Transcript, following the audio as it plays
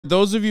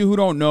Those of you who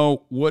don't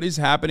know what is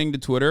happening to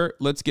Twitter,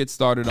 let's get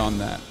started on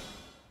that.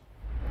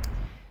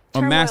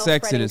 A mass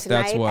exodus,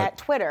 that's what. At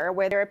Twitter,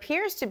 where there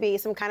appears to be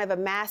some kind of a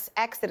mass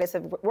exodus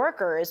of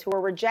workers who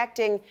are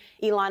rejecting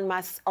Elon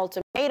Musk's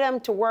ultimatum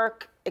to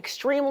work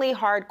extremely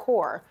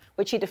hardcore,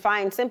 which he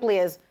defined simply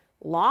as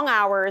long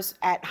hours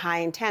at high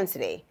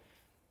intensity.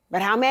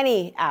 But how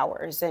many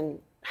hours and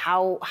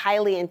how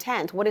highly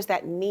intense? What does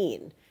that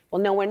mean?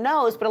 Well, no one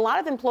knows, but a lot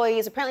of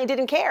employees apparently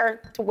didn't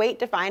care to wait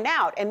to find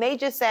out, and they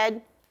just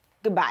said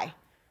goodbye.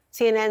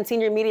 CNN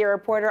senior media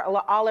reporter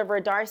Oliver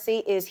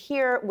Darcy is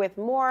here with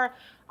more.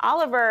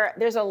 Oliver,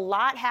 there's a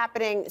lot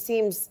happening,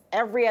 seems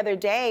every other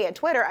day at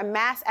Twitter. A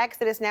mass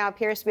exodus now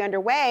appears to be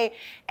underway,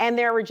 and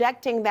they're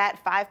rejecting that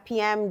 5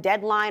 p.m.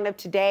 deadline of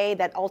today,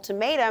 that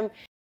ultimatum.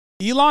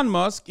 Elon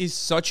Musk is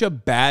such a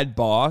bad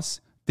boss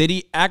that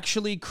he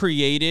actually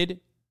created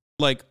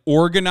like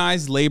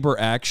organized labor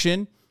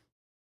action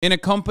in a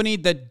company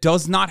that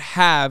does not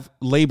have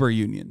labor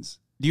unions.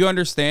 Do you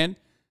understand?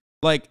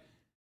 Like,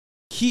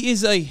 he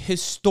is a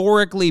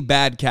historically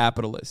bad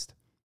capitalist.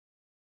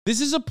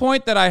 This is a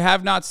point that I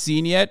have not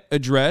seen yet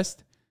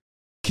addressed.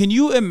 Can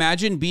you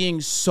imagine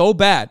being so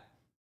bad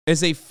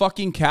as a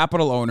fucking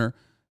capital owner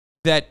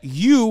that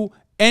you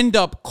end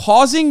up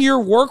causing your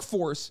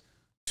workforce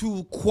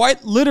to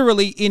quite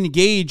literally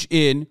engage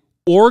in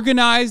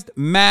organized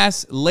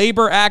mass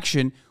labor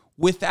action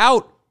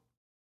without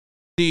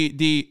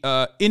the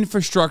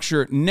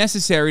infrastructure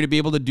necessary to be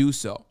able to do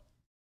so?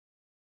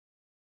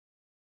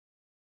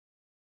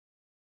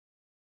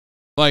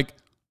 Like,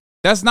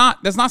 that's not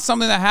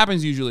something that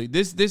happens usually.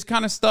 This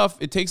kind of stuff,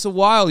 it takes a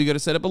while. You got to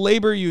set up a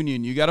labor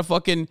union. You got to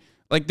fucking,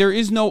 like, there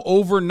is no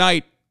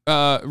overnight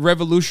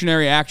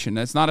revolutionary action.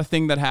 That's not a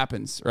thing that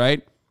happens,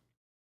 right?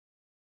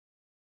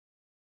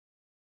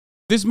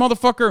 This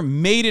motherfucker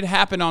made it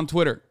happen on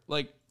Twitter.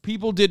 Like,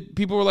 people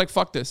were like,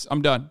 fuck this,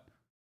 I'm done.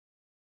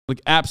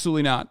 Like,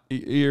 absolutely not.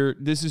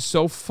 This is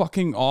so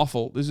fucking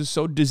awful. This is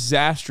so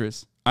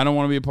disastrous. I don't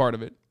want to be a part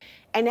of it.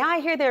 And now I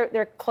hear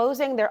they're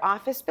closing their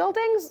office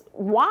buildings.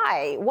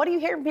 Why? What do you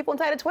hear from people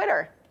inside of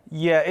Twitter?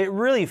 Yeah, it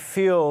really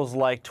feels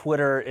like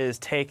Twitter is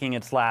taking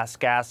its last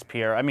gasp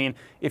here. I mean,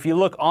 if you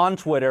look on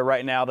Twitter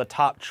right now, the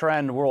top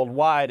trend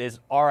worldwide is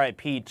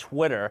RIP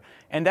Twitter.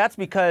 And that's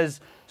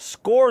because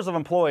scores of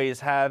employees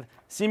have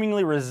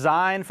seemingly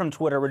resigned from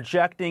Twitter,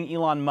 rejecting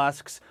Elon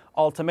Musk's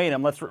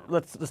ultimatum.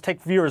 Let's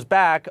take viewers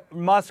back.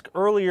 Musk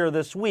earlier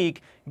this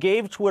week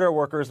gave Twitter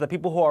workers, the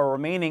people who are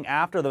remaining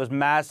after those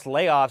mass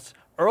layoffs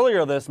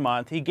earlier this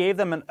month, he gave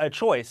them a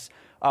choice,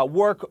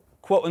 work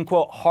quote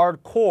unquote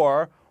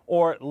hardcore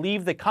or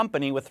leave the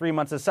company with 3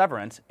 months of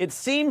severance. It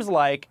seems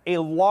like a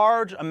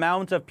large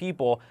amount of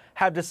people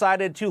have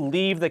decided to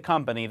leave the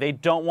company. They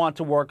don't want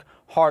to work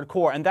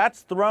hardcore, and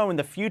that's thrown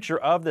the future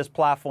of this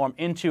platform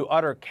into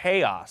utter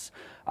chaos.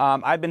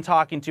 I've been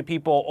talking to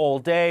people all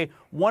day.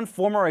 One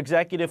former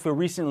executive who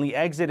recently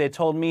exited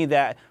told me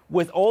that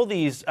with all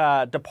these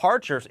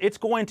departures, it's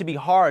going to be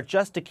hard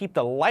just to keep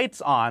the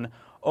lights on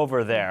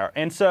over there.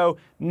 And so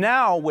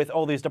now with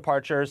all these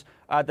departures,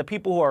 the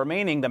people who are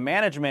remaining, the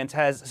management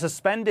has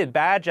suspended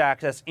badge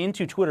access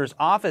into Twitter's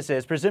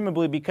offices,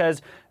 presumably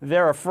because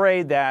they're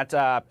afraid that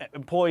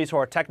employees who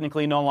are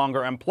technically no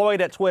longer employed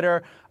at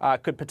Twitter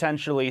could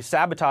potentially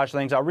sabotage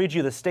things. I'll read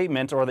you the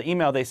statement or the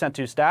email they sent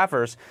to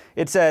staffers.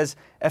 It says,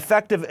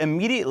 effective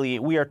immediately,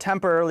 we are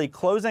temporarily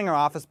closing our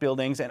office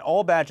buildings and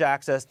all badge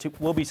access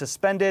will be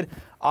suspended.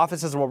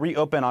 Offices will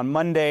reopen on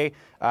Monday,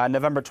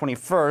 November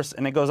 21st.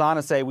 And it goes on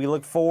to say, we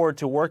look forward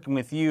to working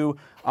with you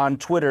on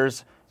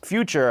Twitter's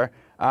future.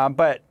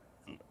 But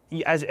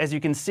as you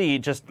can see,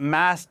 just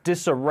mass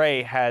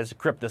disarray has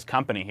gripped this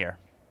company here.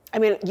 I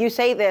mean, you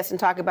say this and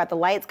talk about the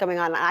lights coming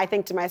on. I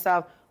think to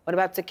myself, what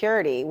about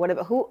security? What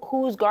about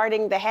who's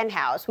guarding the hen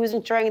house? Who's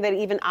ensuring that it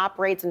even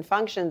operates and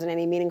functions in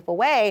any meaningful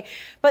way?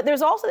 But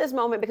there's also this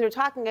moment, because we're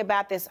talking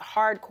about this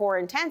hardcore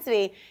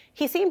intensity.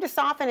 He seemed to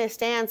soften his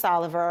stance,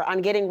 Oliver,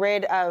 on getting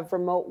rid of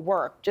remote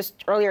work.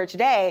 Just earlier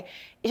today,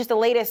 it's just the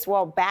latest,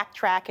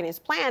 backtrack in his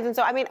plans. And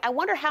so, I mean, I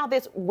wonder how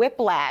this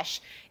whiplash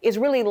is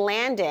really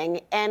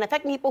landing and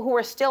affecting people who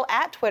are still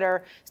at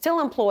Twitter, still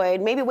employed,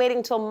 maybe waiting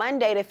until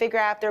Monday to figure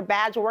out if their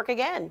badge will work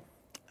again.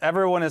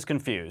 Everyone is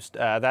confused.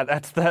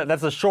 That's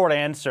the short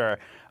answer.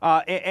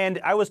 And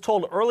I was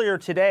told earlier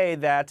today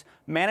that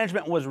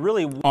management was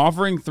really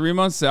offering 3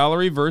 months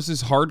salary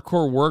versus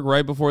hardcore work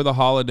right before the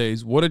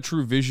holidays. What a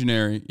true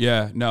visionary.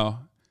 Yeah, no.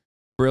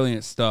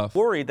 Brilliant stuff.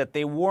 Worried that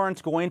they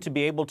weren't going to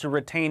be able to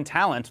retain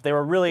talent. They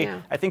were really,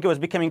 I think it was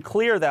becoming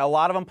clear that a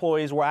lot of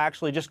employees were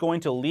actually just going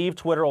to leave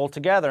Twitter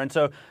altogether. And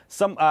so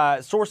some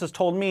sources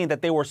told me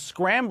that they were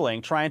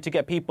scrambling, trying to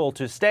get people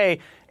to stay.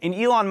 And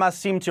Elon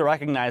Musk seemed to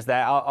recognize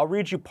that. I'll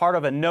read you part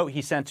of a note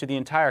he sent to the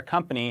entire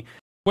company.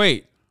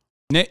 Wait.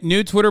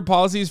 New Twitter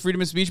policy is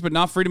freedom of speech, but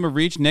not freedom of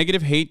reach.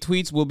 Negative hate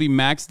tweets will be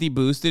max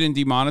deboosted and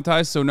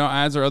demonetized, so no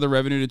ads or other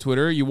revenue to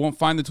Twitter. You won't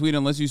find the tweet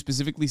unless you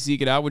specifically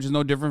seek it out, which is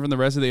no different from the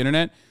rest of the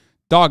internet.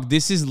 Dog,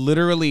 this is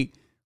literally...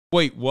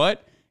 Wait,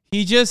 what?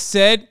 He just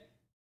said...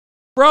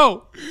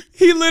 Bro,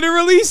 he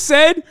literally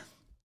said...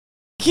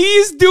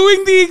 He's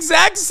doing the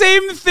exact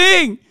same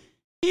thing.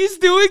 He's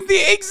doing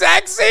the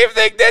exact same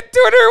thing that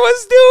Twitter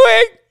was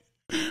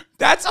doing.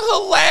 That's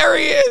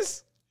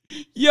hilarious.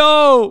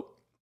 Yo.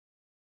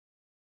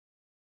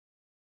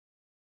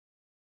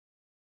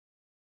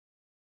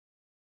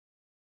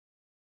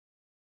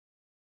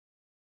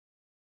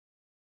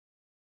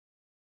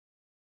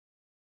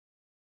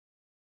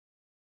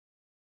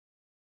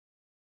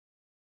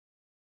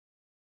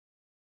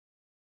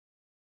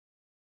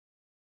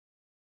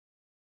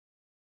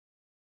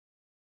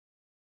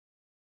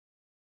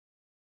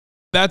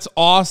 That's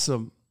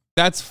awesome.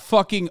 That's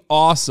fucking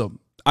awesome.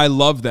 I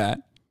love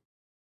that.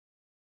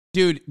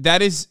 Dude,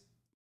 that is...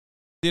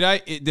 Did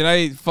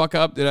I fuck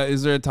up?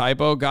 Is there a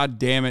typo? God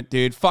damn it,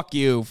 dude. Fuck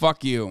you.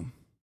 Fuck you.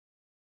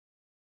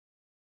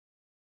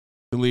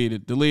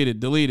 Deleted. Deleted.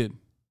 Deleted.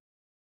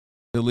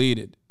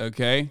 Deleted.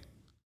 Okay.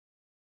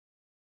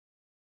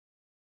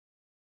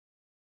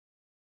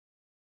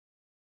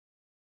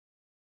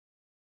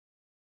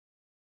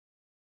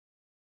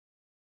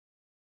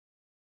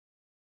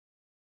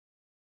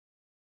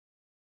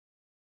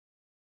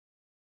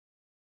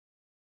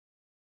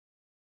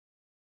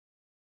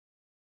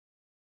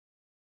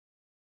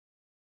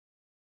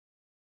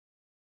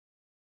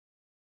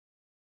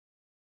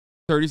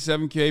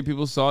 $37K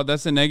people saw it.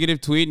 That's a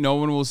negative tweet. No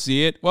one will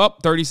see it. Well,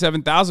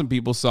 37,000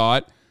 people saw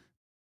it.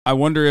 I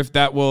wonder if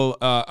that will.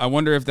 I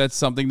wonder if that's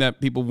something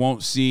that people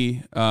won't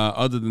see.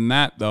 Other than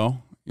that, though,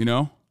 you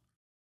know.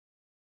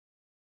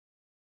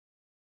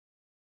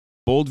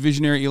 Bold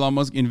visionary Elon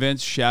Musk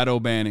invents shadow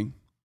banning.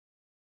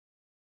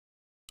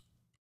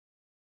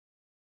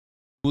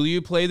 Will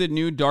you play the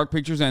new Dark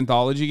Pictures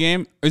anthology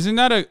game? Isn't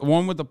that a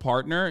one with a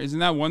partner? Isn't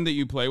that one that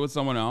you play with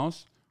someone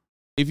else?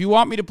 If you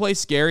want me to play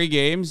scary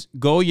games,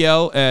 go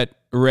yell at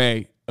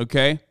Ray,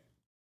 okay?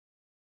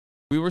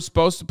 We were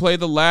supposed to play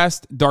the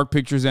last Dark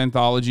Pictures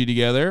anthology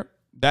together.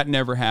 That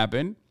never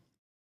happened.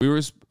 We were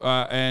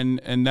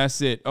and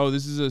that's it. Oh,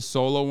 this is a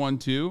solo one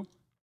too?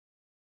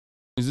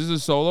 Is this a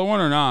solo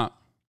one or not?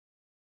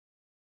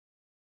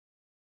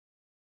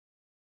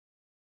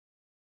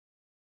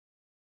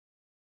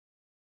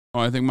 Oh,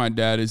 I think my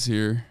dad is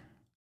here.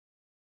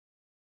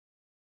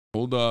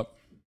 Hold up.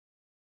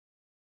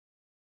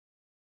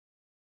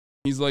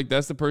 He's like,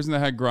 that's the person that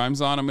had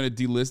Grimes on. I'm going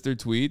to delist their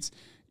tweets.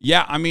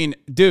 Yeah, I mean,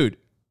 dude,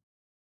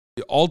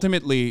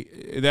 ultimately,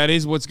 that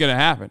is what's going to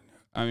happen.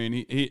 I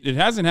mean, it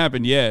hasn't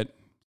happened yet,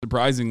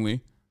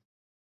 surprisingly.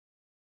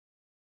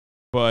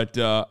 But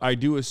I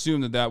do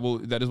assume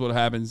that is what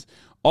happens.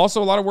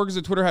 Also, a lot of workers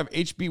at Twitter have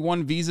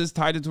HB1 visas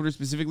tied to Twitter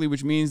specifically,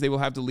 which means they will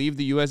have to leave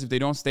the U.S. if they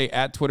don't stay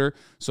at Twitter.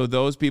 So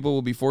those people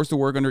will be forced to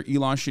work under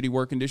Elon's shitty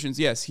work conditions.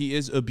 Yes, he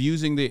is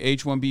abusing the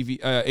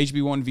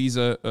HB1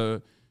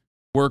 visa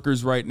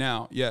workers right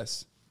now.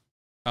 Yes.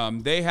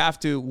 They have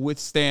to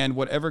withstand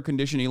whatever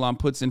condition Elon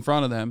puts in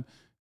front of them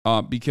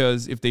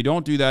because if they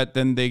don't do that,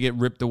 then they get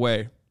ripped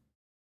away.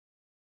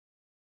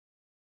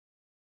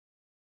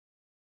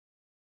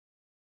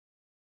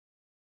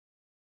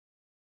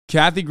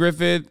 Kathy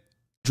Griffith,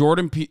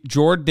 Jordan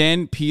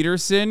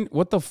Peterson.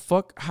 What the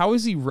fuck? How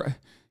is he?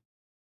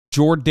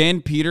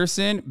 Jordan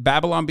Peterson.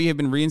 Babylon Bee have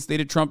been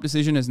reinstated. Trump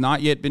decision has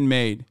not yet been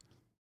made.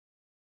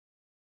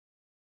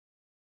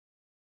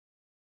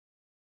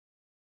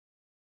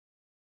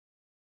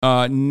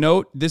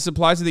 Note, this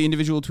applies to the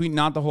individual tweet,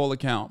 not the whole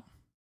account.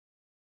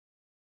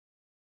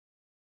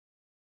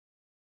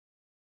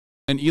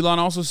 And Elon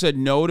also said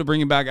no to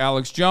bringing back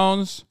Alex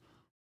Jones.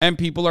 And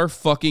people are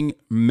fucking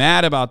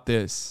mad about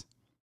this.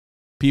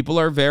 People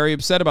are very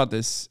upset about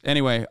this.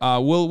 Anyway,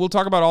 we'll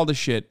talk about all this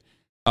shit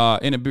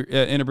in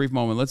a brief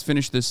moment. Let's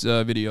finish this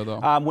video,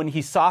 though. When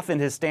he softened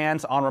his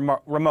stance on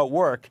remote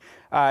work,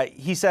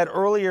 he said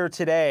earlier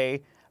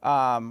today,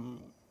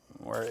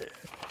 where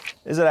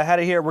is it? I had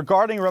it here.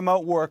 Regarding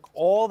remote work,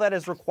 all that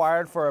is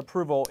required for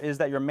approval is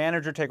that your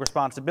manager take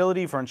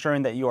responsibility for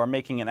ensuring that you are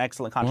making an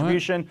excellent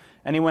contribution. What?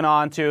 And he went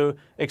on to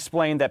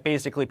explain that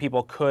basically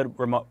people could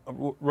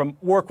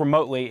work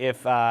remotely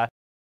if...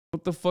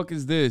 What the fuck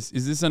is this?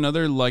 Is this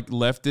another like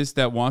leftist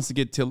that wants to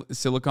get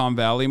Silicon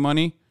Valley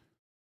money?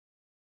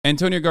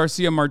 Antonio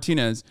Garcia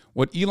Martinez,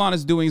 what Elon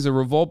is doing is a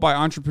revolt by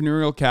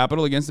entrepreneurial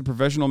capital against the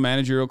professional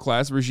managerial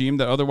class regime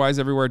that otherwise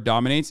everywhere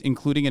dominates,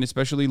 including and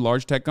especially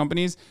large tech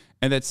companies.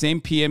 And that same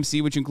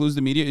PMC, which includes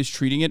the media, is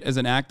treating it as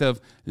an act of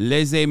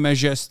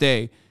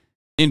lèse-majesté.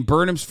 In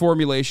Burnham's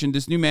formulation,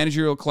 this new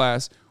managerial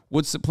class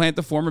would supplant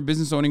the former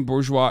business-owning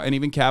bourgeois and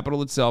even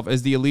capital itself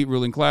as the elite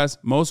ruling class.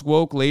 Most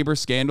woke labor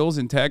scandals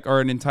in tech are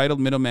an entitled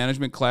middle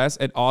management class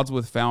at odds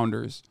with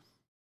founders.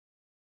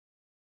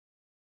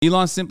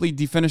 Elon's simply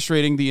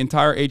defenestrating the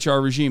entire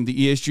HR regime,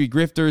 the ESG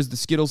grifters, the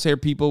Skittles hair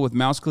people with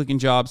mouse-clicking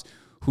jobs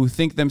who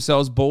think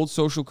themselves bold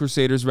social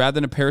crusaders rather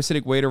than a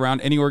parasitic weight around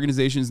any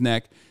organization's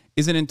neck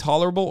is an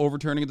intolerable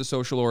overturning of the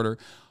social order.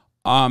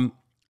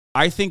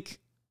 I think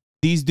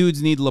these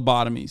dudes need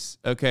lobotomies,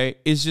 okay?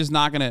 It's just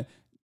not going to...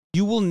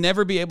 You will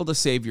never be able to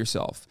save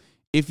yourself.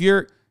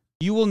 You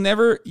will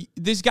never...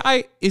 This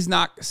guy is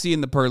not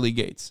seeing the pearly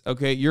gates,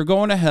 okay? You're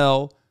going to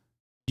hell.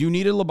 You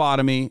need a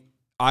lobotomy.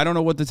 I don't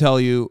know what to tell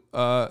you.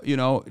 You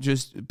know,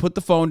 just put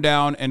the phone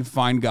down and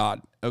find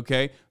God,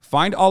 okay?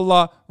 Find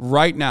Allah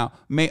right now.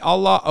 May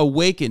Allah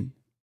awaken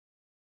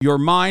your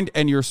mind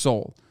and your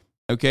soul,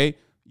 okay?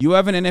 You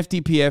have an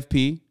NFT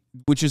PFP,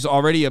 which is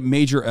already a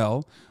major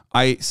L.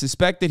 I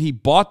suspect that he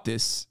bought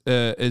this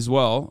as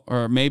well,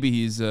 or maybe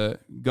he's a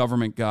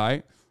government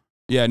guy.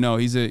 Yeah, no,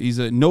 he's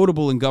a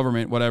notable in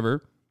government,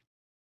 whatever.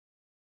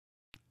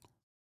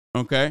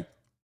 Okay.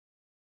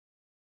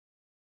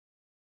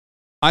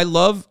 I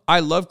love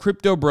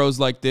crypto bros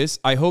like this.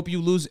 I hope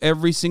you lose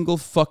every single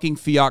fucking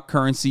fiat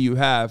currency you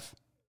have.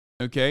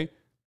 Okay?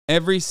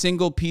 Every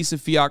single piece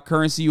of fiat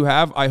currency you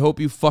have, I hope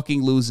you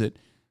fucking lose it.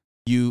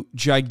 You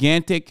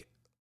gigantic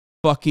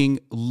fucking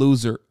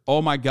loser.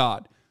 Oh my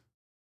God.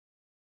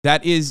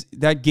 That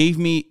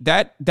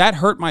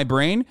hurt my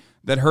brain.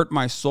 That hurt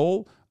my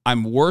soul.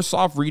 I'm worse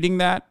off reading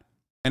that.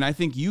 And I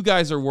think you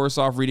guys are worse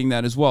off reading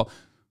that as well.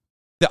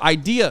 The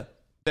idea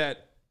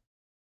that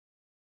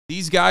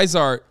these guys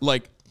are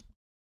like,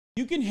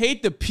 you can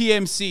hate the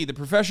PMC, the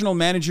professional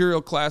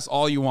managerial class,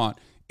 all you want.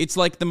 It's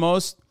like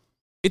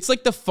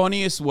the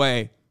funniest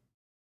way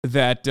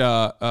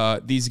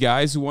that these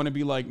guys who want to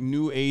be like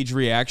new age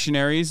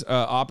reactionaries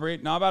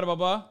operate. Na bara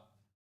baba.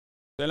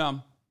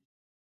 Selam.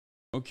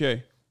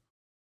 Okay.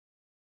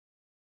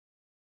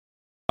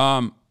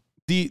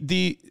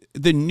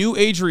 The new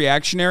age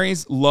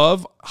reactionaries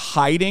love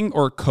hiding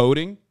or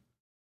coding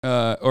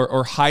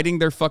or hiding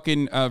their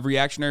fucking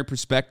reactionary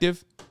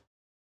perspective.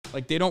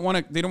 Like they don't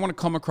want to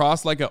come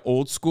across like an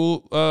old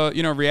school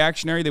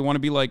reactionary. They want to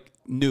be like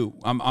new.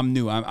 I'm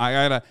new.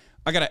 I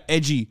got an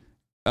edgy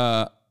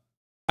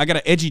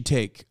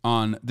take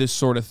on this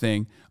sort of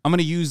thing. I'm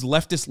gonna use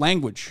leftist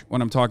language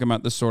when I'm talking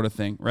about this sort of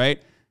thing,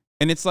 right?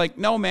 And it's like,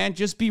 no, man,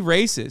 just be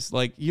racist.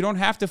 Like you don't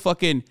have to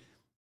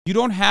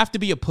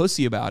be a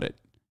pussy about it.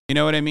 You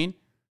know what I mean?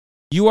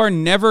 You are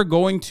never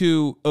going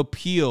to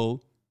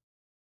appeal.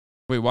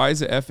 Wait, why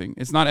is it effing?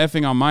 It's not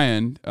effing on my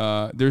end.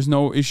 There's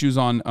no issues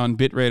on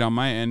bitrate on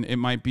my end. It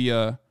might be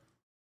there's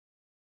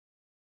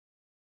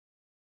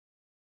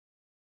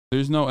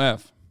no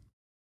F.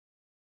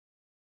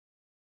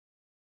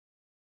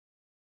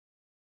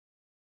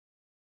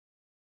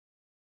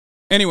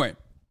 Anyway,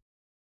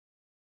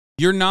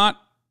 you're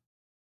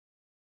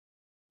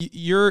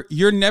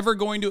never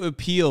going to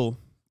appeal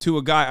to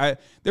a guy.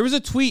 There was a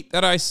tweet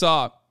that I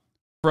saw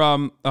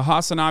from a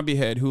HasanAbi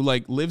head who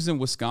like lives in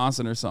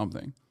Wisconsin or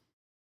something.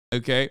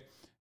 Okay.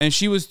 And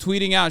she was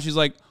tweeting out, she's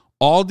like,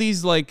 all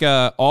these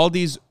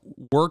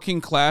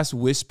working class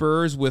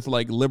whisperers with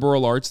like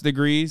liberal arts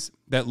degrees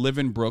that live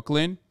in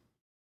Brooklyn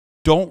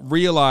don't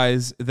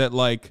realize that,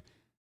 like,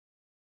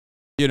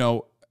 you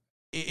know,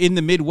 in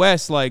the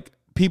Midwest, like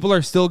people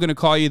are still going to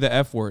call you the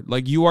F word.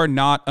 Like you are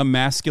not a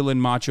masculine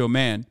macho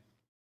man.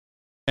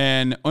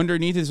 And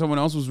underneath it, someone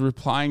else was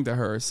replying to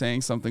her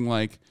saying something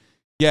like,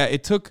 yeah,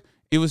 it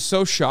was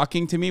so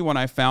shocking to me when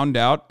I found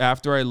out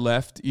after I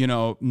left, you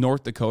know,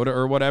 North Dakota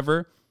or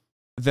whatever,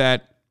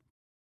 that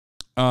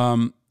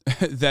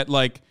that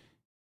like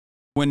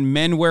when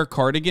men wear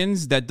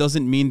cardigans, that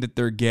doesn't mean that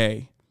they're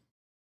gay.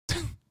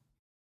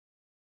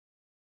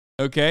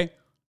 Okay?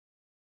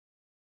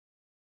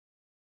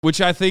 Which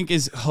I think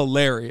is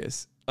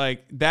hilarious.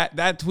 Like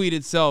that tweet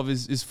itself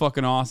is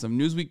fucking awesome.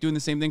 Newsweek doing the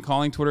same thing,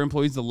 calling Twitter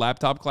employees the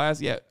laptop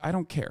class. Yeah, I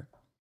don't care.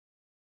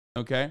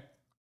 Okay?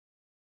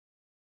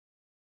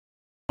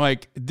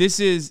 Like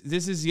this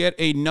is yet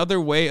another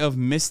way of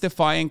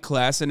mystifying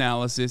class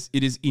analysis.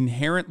 It is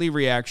inherently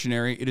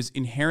reactionary. It is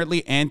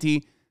inherently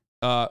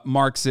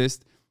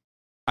anti-Marxist.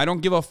 I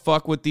don't give a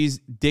fuck what these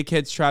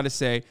dickheads try to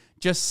say.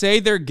 Just say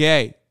they're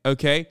gay,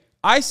 okay?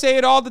 I say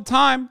it all the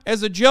time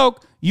as a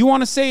joke. You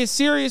want to say it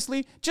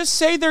seriously? Just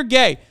say they're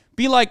gay.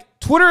 Be like,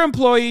 Twitter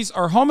employees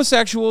are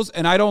homosexuals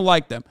and I don't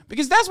like them.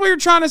 Because that's what you're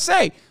trying to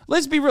say.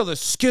 Let's be real, the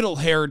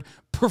skittle-haired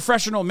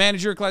professional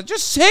manager class.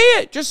 Just say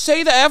it. Just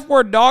say the F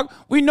word, dog.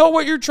 We know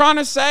what you're trying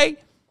to say.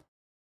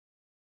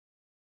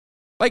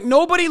 Like,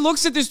 nobody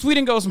looks at this tweet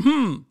and goes,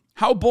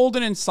 how bold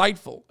and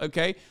insightful,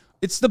 okay?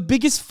 It's the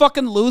biggest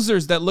fucking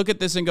losers that look at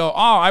this and go, oh,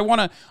 I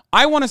want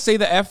to say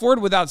the F word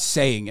without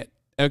saying it,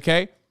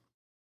 okay?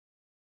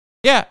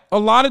 Yeah, a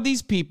lot of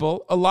these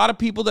people, a lot of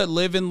people that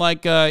live in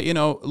like,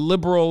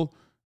 liberal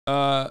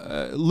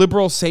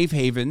safe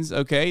havens,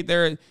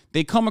 okay?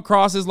 They come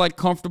across as like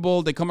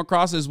comfortable. They come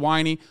across as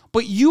whiny,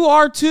 but you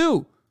are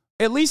too.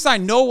 At least I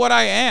know what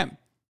I am,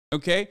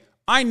 okay?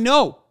 I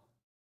know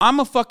I'm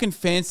a fucking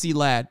fancy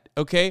lad,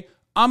 okay?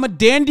 I'm a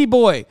dandy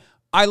boy.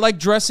 I like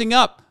dressing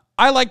up.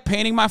 I like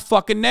painting my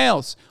fucking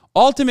nails.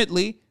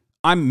 Ultimately,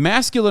 I'm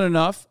masculine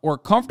enough or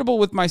comfortable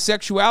with my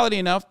sexuality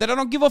enough that I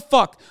don't give a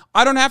fuck.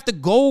 I don't have to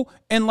go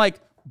and like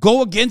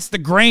go against the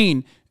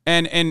grain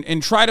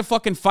and try to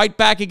fucking fight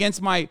back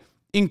against my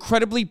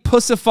incredibly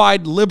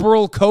pussified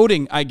liberal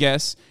coding, I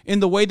guess, in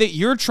the way that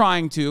you're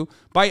trying to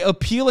by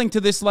appealing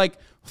to this like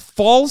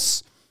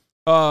false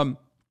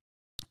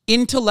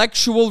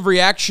intellectual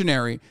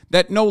reactionary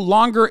that no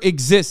longer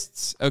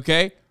exists,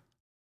 okay?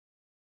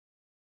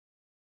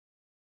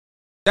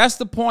 That's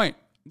the point.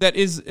 that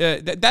is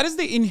that is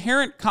the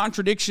inherent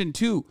contradiction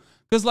too.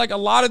 Because like a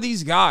lot of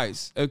these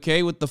guys,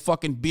 okay, with the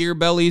fucking beer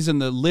bellies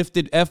and the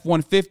lifted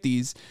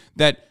F-150s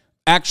that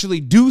actually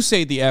do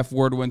say the F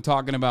word when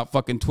talking about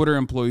fucking Twitter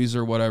employees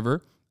or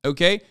whatever,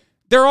 okay,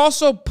 they're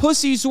also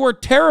pussies who are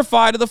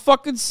terrified of the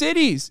fucking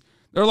cities.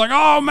 They're like,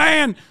 oh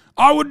man,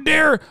 I would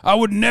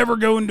never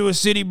go into a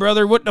city,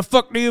 brother. What the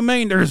fuck do you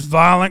mean? There's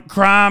violent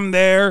crime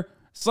there.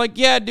 It's like,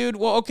 yeah, dude.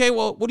 Well, okay.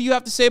 Well, what do you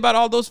have to say about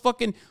all those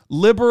fucking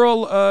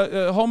liberal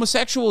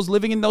homosexuals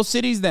living in those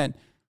cities then?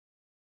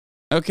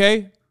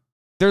 Okay.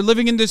 They're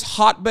living in this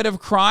hotbed of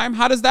crime.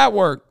 How does that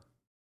work?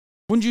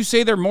 Wouldn't you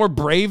say they're more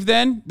brave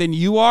then than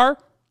you are?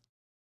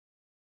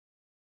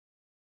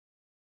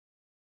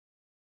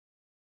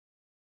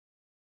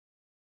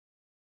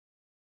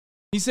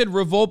 He said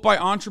revolt by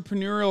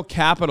entrepreneurial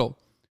capital.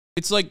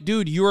 It's like,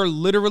 dude, you are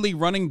literally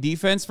running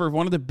defense for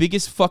one of the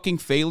biggest fucking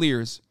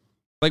failures.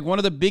 Like one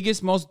of the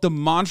biggest, most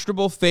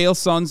demonstrable fail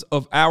sons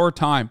of our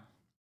time.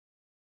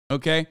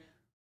 Okay?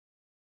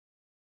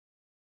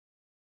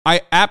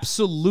 I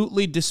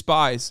absolutely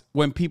despise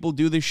when people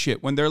do this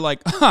shit. When they're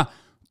like,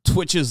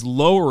 Twitch is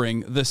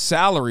lowering the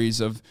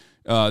salaries of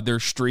their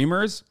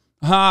streamers.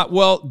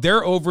 Well,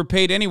 they're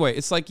overpaid anyway.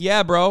 It's like,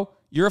 yeah, bro,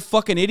 you're a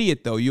fucking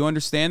idiot, though. You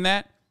understand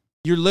that?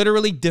 You're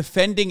literally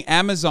defending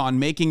Amazon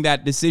making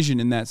that decision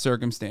in that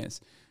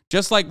circumstance.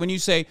 Just like when you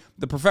say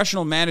the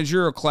professional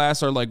managerial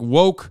class are like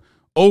woke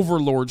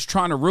overlords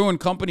trying to ruin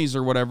companies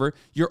or whatever,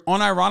 you're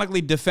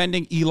unironically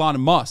defending Elon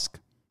Musk.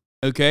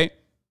 Okay?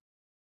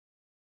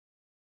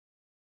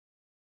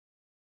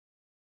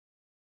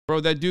 Bro,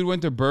 that dude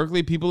went to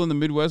Berkeley. People in the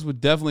Midwest would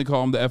definitely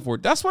call him the F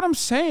word. That's what I'm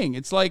saying.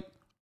 It's like,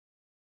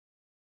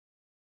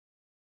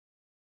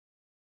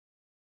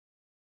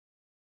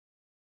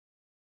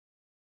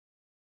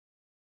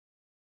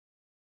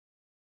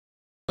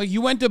 you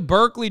went to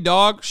Berkeley,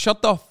 dog.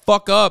 Shut the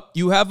fuck up.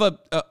 You have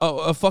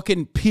a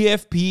fucking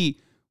PFP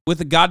with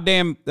a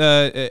goddamn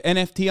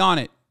NFT on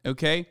it,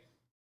 okay?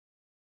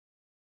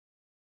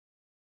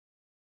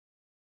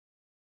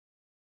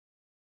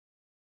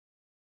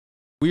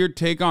 Weird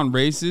take on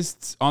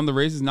racists, on the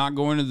racists not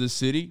going to the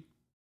city.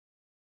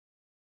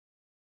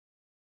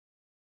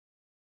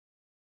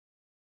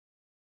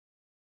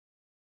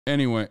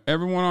 Anyway,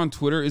 everyone on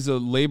Twitter is a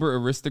labor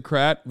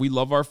aristocrat. We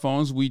love our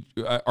phones,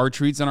 our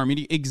tweets, and our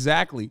media.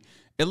 Exactly.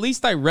 At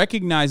least I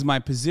recognize my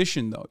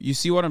position, though. You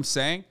see what I'm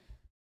saying?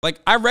 Like,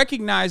 I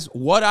recognize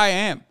what I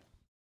am.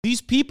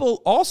 These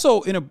people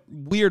also, in a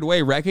weird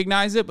way,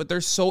 recognize it, but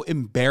they're so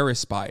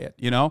embarrassed by it,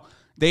 you know?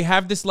 They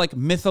have this, like,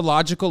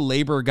 mythological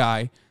labor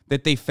guy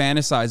that they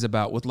fantasize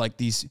about with, like,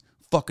 these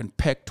fucking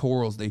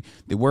pectorals. They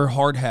wear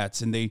hard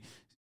hats, and they...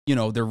 You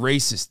know, they're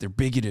racist, they're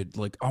bigoted.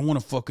 Like, I want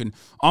to fucking,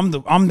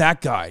 I'm that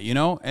guy, you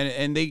know?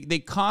 And they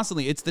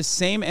constantly, it's the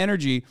same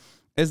energy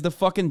as the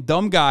fucking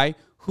dumb guy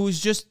who's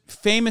just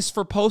famous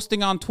for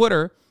posting on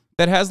Twitter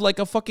that has like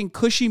a fucking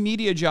cushy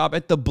media job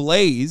at the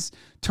Blaze,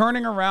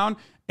 turning around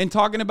and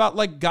talking about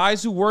like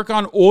guys who work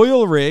on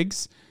oil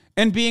rigs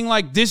and being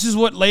like, this is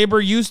what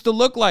labor used to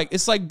look like.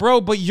 It's like,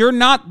 bro, but you're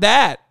not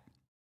that.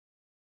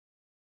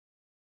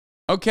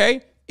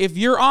 Okay? If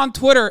you're on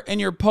Twitter and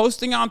you're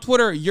posting on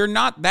Twitter, you're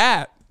not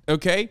that.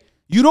 Okay?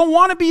 You don't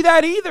want to be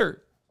that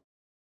either.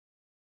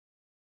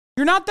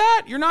 You're not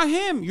that. You're not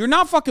him. You're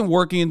not fucking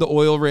working in the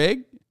oil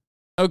rig.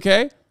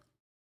 Okay?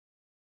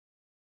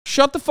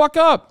 Shut the fuck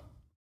up.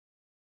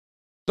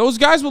 Those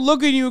guys would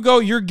look at you and go,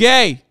 you're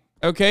gay.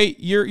 Okay?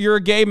 You're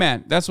a gay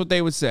man. That's what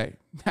they would say.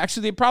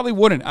 Actually, they probably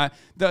wouldn't.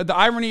 The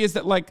irony is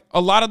that, like, a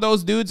lot of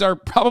those dudes are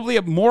probably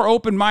more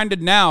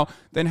open-minded now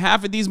than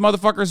half of these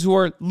motherfuckers who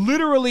are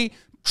literally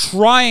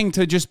trying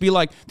to just be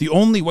like, the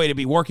only way to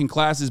be working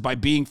class is by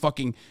being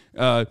fucking,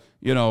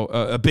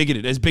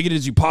 bigoted, as bigoted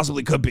as you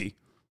possibly could be.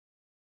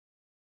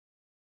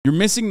 You're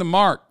missing the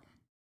mark.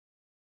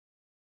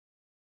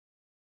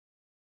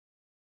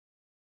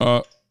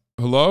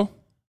 Hello?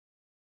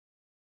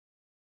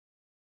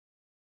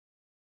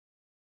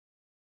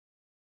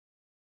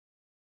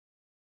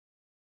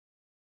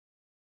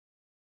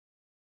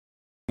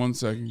 One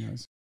second,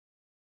 guys.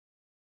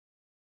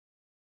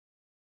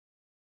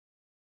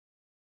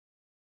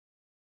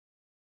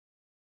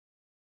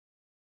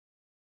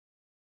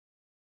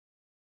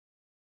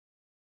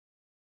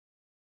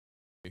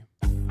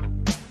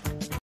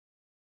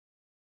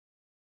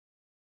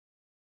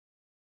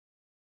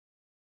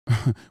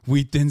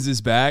 Wheat Thins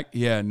is back?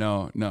 Yeah,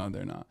 no,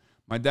 they're not.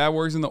 My dad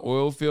works in the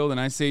oil field, and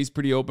I say he's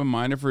pretty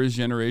open-minded for his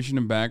generation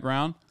and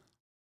background.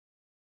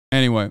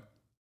 Anyway,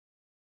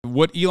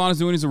 what Elon is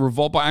doing is a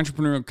revolt by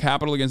entrepreneurial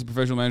capital against the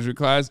professional management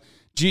class.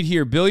 Jeet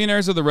here,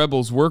 billionaires are the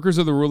rebels, workers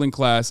are the ruling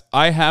class.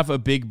 I have a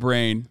big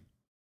brain.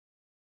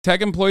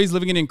 Tech employees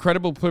living in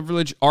incredible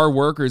privilege are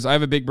workers. I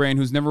have a big brain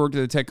who's never worked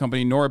at a tech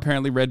company, nor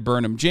apparently read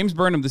Burnham. James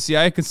Burnham, the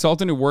CIA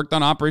consultant who worked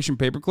on Operation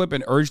Paperclip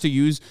and urged the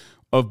use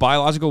of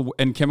biological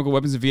and chemical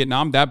weapons in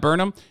Vietnam, that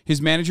Burnham, his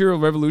managerial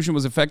revolution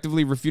was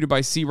effectively refuted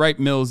by C. Wright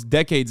Mills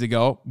decades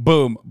ago.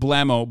 Boom,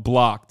 blammo,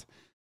 blocked.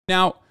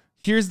 Now,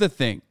 here's the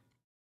thing,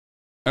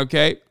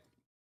 okay?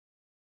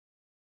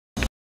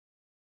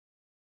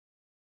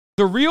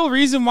 The real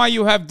reason why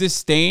you have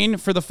disdain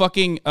for the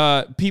fucking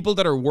people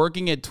that are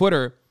working at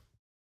Twitter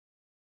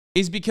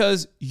is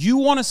because you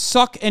want to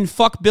suck and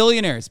fuck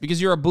billionaires because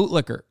you're a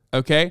bootlicker,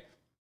 okay?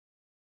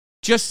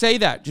 Just say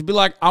that. Just be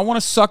like, I want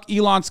to suck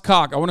Elon's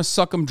cock. I want to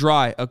suck him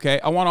dry,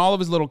 okay? I want all of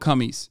his little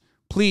cummies.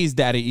 Please,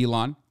 Daddy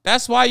Elon.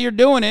 That's why you're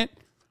doing it.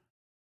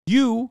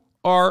 You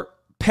are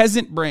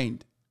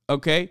peasant-brained,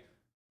 okay?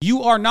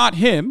 You are not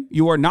him.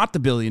 You are not the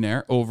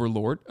billionaire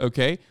overlord,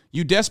 okay?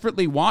 You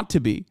desperately want to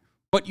be,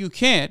 but you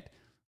can't.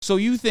 So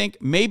you think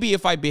maybe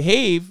if I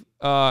behave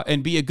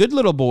and be a good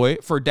little boy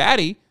for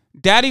Daddy,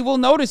 Daddy will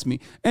notice me.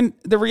 And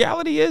the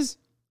reality is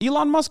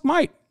Elon Musk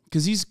might,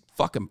 because he's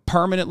fucking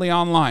permanently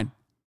online.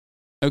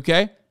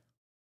 Okay?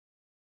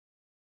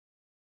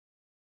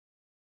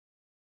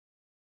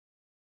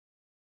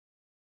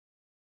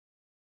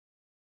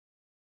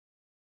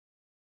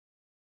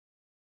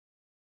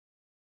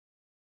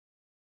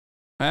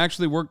 I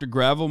actually worked a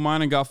gravel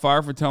mine and got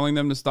fired for telling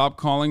them to stop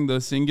calling the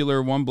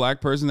singular one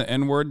black person the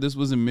N-word. This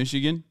was in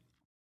Michigan.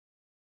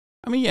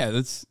 I mean, yeah,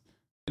 it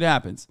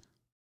happens.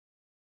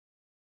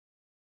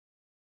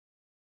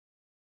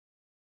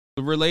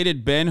 The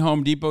related Ben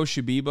Home Depot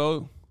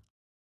Shabibo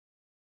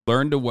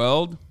learned to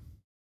weld.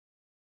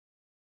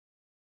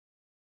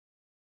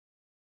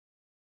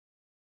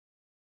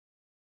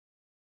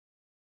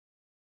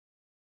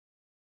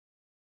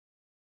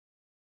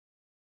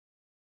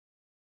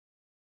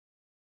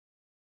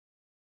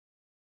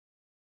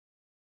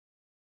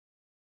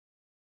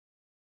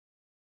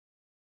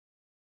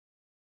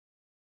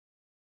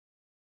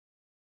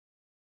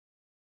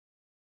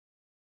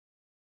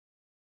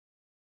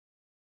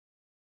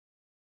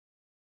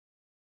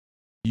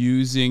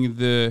 Using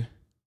the